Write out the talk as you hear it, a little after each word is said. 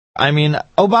I mean,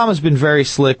 Obama's been very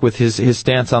slick with his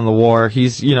stance on the war.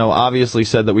 He's, obviously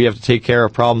said that we have to take care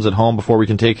of problems at home before we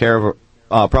can take care of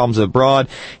problems abroad.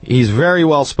 He's very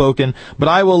well spoken, but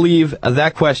I will leave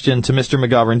that question to Mr.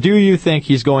 McGovern. Do you think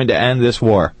he's going to end this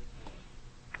war?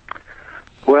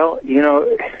 Well,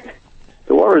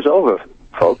 the war is over,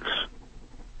 folks.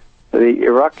 The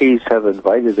Iraqis have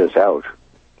invited us out.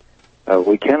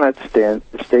 We cannot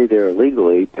stay there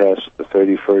illegally past the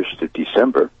 31st of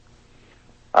December.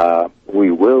 We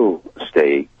will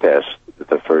stay past the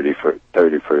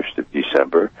 31st of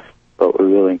December, but we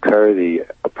will incur the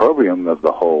opprobrium of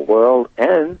the whole world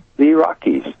and the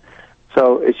Iraqis.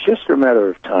 So it's just a matter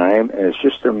of time, and it's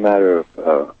just a matter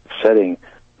of setting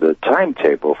the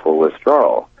timetable for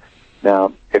withdrawal.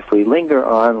 Now, if we linger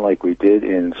on like we did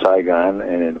in Saigon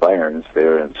and environs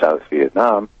there in South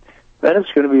Vietnam, then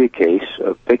it's going to be a case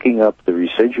of picking up the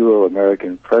residual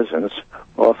American presence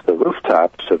off the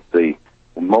rooftops of the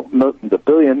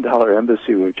billion-dollar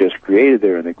embassy we've just created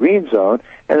there in the Green Zone,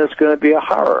 and it's going to be a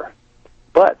horror.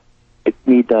 But it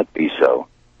need not be so.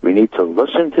 We need to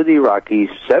listen to the Iraqis.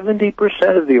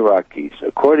 70% of the Iraqis,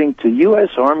 according to U.S.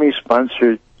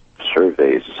 Army-sponsored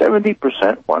surveys,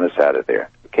 70% want us out of there.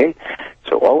 Okay?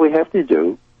 So all we have to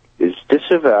do is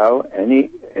disavow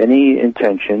any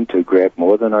intention to grab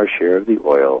more than our share of the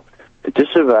oil, to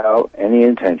disavow any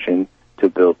intention to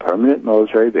build permanent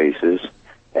military bases,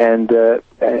 and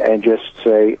just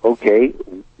say, okay,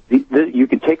 you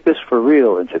can take this for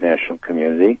real, international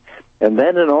community, and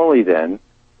then and only then,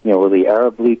 will the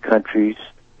Arab League countries,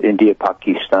 India,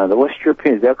 Pakistan, the West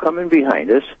Europeans, they'll come in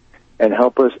behind us and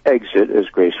help us exit as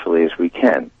gracefully as we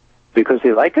can. Because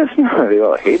they like us? No, they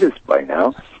all hate us by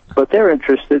now. But they're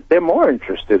more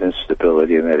interested in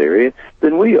stability in that area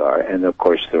than we are. And, of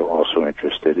course, they're also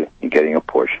interested in getting a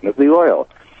portion of the oil.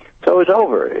 So it's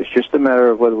over. It's just a matter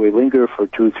of whether we linger for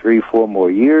 2, 3, 4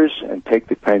 more years and take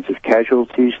the kinds of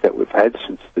casualties that we've had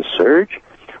since the surge,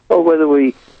 or whether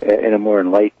we, in a more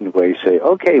enlightened way, say,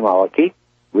 okay, Maliki,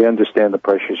 we understand the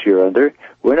pressures you're under.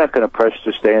 We're not going to press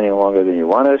to stay any longer than you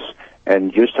want us,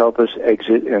 and just help us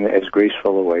exit in as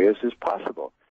graceful a way as is possible.